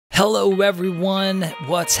Hello everyone,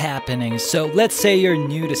 what's happening? So let's say you're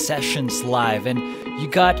new to Sessions Live and you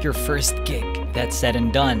got your first gig. That's said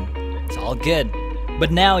and done. It's all good.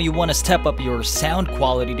 But now you want to step up your sound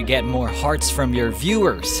quality to get more hearts from your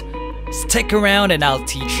viewers. Stick around and I'll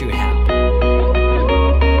teach you how.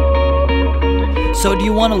 So do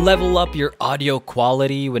you want to level up your audio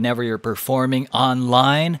quality whenever you're performing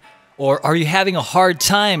online? Or are you having a hard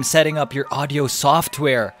time setting up your audio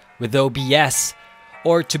software with OBS?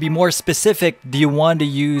 Or to be more specific, do you want to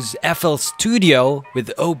use FL Studio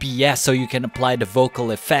with OBS so you can apply the vocal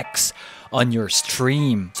effects on your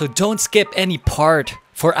stream? So don't skip any part,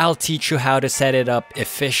 for I'll teach you how to set it up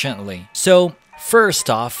efficiently. So first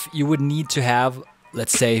off, you would need to have,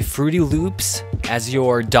 let's say, Fruity Loops as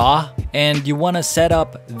your DAW, and you want to set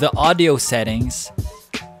up the audio settings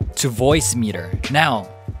to Voicemeter. Now,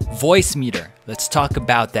 Voicemeter, let's talk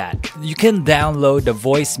about that. You can download the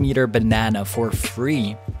Voicemeter Banana for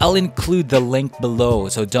free. I'll include the link below,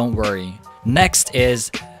 so don't worry. Next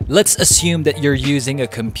is, let's assume that you're using a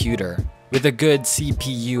computer with a good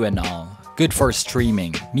CPU and all. Good for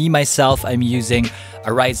streaming. Me, myself, I'm using a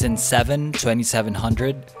Ryzen 7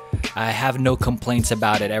 2700. I have no complaints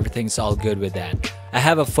about it. Everything's all good with that. I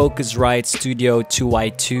have a Focusrite Studio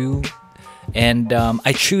 2i2 and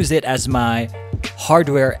I choose it as my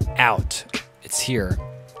hardware out. It's here.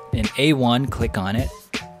 In A1, click on it.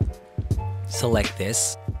 Select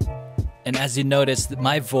this. And as you notice,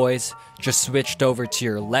 my voice just switched over to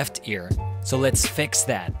your left ear. So let's fix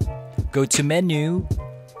that. Go to menu,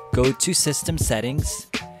 go to system settings,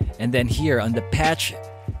 and then here on the patch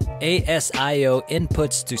ASIO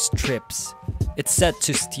inputs to strips, it's set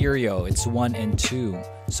to stereo. It's 1 and 2.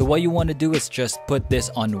 So what you want to do is just put this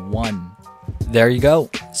on 1. There you go.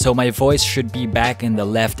 So my voice should be back in the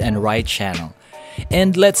left and right channel.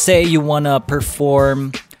 And let's say you want to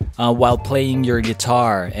perform while playing your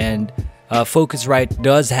guitar, and Focusrite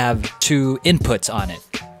does have 2 inputs on it.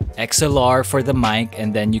 XLR for the mic,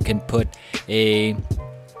 and then you can put a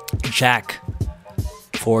jack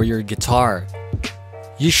for your guitar.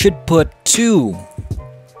 You should put 2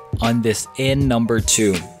 on this in number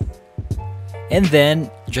 2. And then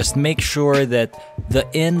just make sure that the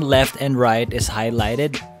in left and right is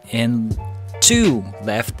highlighted, in 2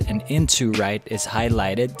 left and into right is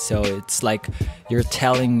highlighted. So it's like you're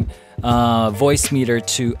telling Voicemeter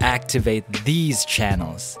to activate these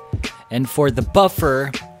channels. And for the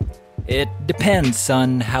buffer, it depends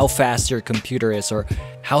on how fast your computer is or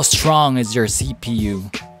how strong is your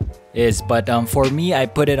CPU is. But for me, I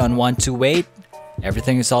put it on 128.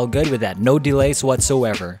 Everything is all good with that. No delays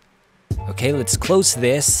whatsoever. Okay, let's close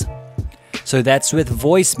this. So that's with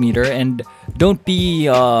Voicemeter, and don't be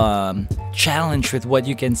challenged with what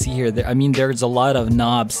you can see here. I mean, there's a lot of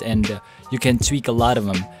knobs and you can tweak a lot of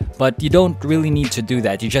them, but you don't really need to do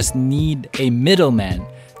that. You just need a middleman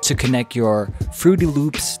to connect your Fruity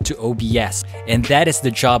Loops to OBS, and that is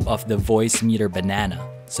the job of the Voicemeter Banana.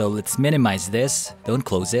 So let's minimize this, don't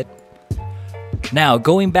close it. Now,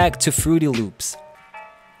 going back to Fruity Loops,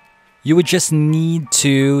 you would just need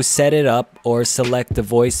to set it up or select the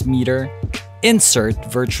Voicemeter, insert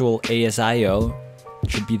virtual ASIO,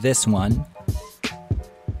 should be this one.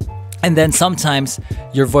 And then sometimes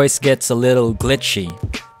your voice gets a little glitchy.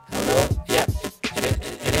 Hello? Yeah,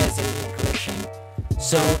 it is glitchy.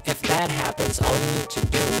 So if that happens, all you need to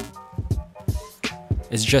do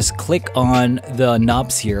is just click on the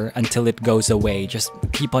knobs here until it goes away. Just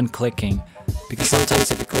keep on clicking, because sometimes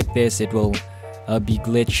if you click this, it will be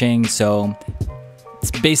glitching. So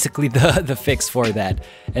it's basically the fix for that.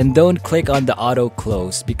 And don't click on the auto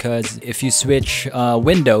close, because if you switch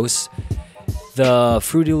windows, the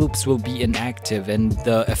Fruity Loops will be inactive and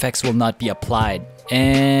the effects will not be applied.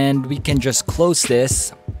 And we can just close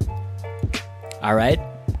this. Alright.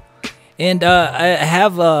 And I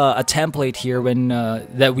have a template here when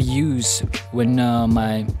that we use when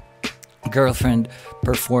my girlfriend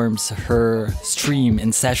performs her stream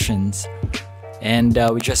in Sessions. And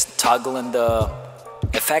we just toggle in the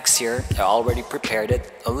effects here. I already prepared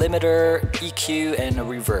it. A limiter, EQ, and a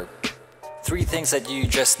reverb. 3 things that you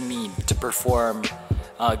just need to perform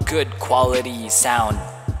good quality sound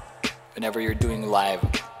whenever you're doing live.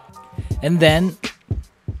 And then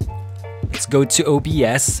let's go to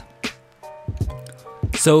OBS.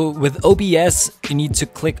 So with OBS, you need to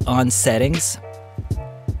click on settings,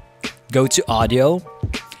 go to audio,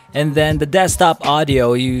 and then the desktop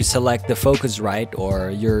audio, you select the Focusrite or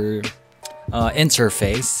your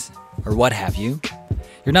interface or what have you.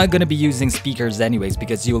 You're not going to be using speakers anyways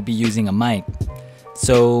because you'll be using a mic.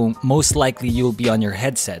 So most likely you'll be on your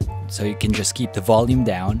headset. So you can just keep the volume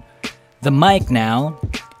down. The mic now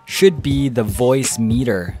should be the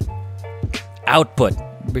Voicemeter output,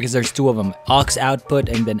 because there's two of them, aux output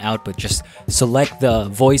and then output. Just select the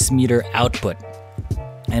Voicemeter output.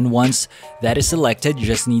 And once that is selected, you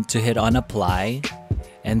just need to hit on apply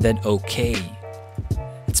and then OK.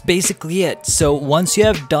 That's basically it. So once you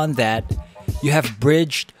have done that, you have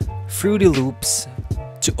bridged Fruity Loops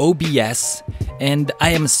to OBS, and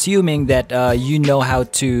I am assuming that you know how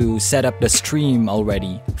to set up the stream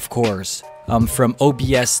already, of course. From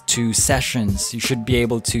OBS to sessions, you should be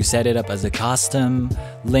able to set it up as a custom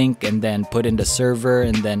link and then put in the server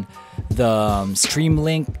and then the stream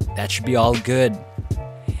link. That should be all good.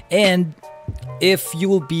 And if you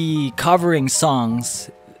will be covering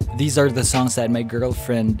songs, these are the songs that my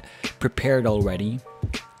girlfriend prepared already.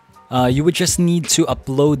 You would just need to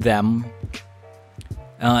upload them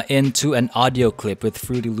into an audio clip with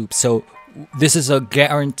Fruity Loops. So this is a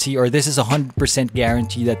guarantee, or this is 100%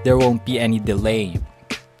 guarantee that there won't be any delay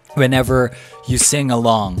whenever you sing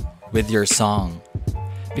along with your song.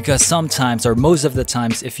 Because sometimes, or most of the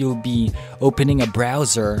times, if you'll be opening a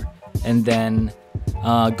browser and then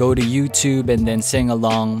go to YouTube and then sing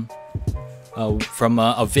along from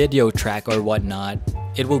a video track or whatnot,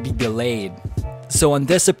 it will be delayed. So on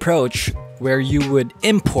this approach, where you would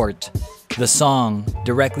import the song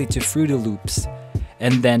directly to Fruity Loops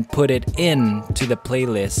and then put it into the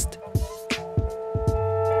playlist,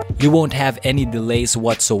 you won't have any delays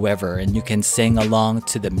whatsoever, and you can sing along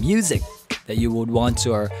to the music that you would want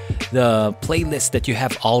to, or the playlist that you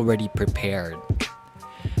have already prepared.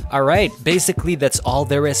 Alright, basically that's all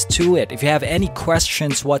there is to it. If you have any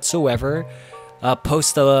questions whatsoever,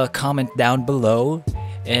 post a comment down below.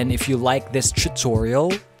 And if you like this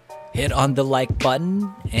tutorial, hit on the like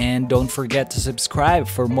button and don't forget to subscribe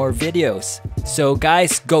for more videos. So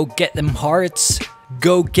guys, go get them hearts,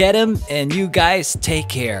 go get them, and you guys take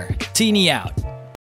care. Teeny out.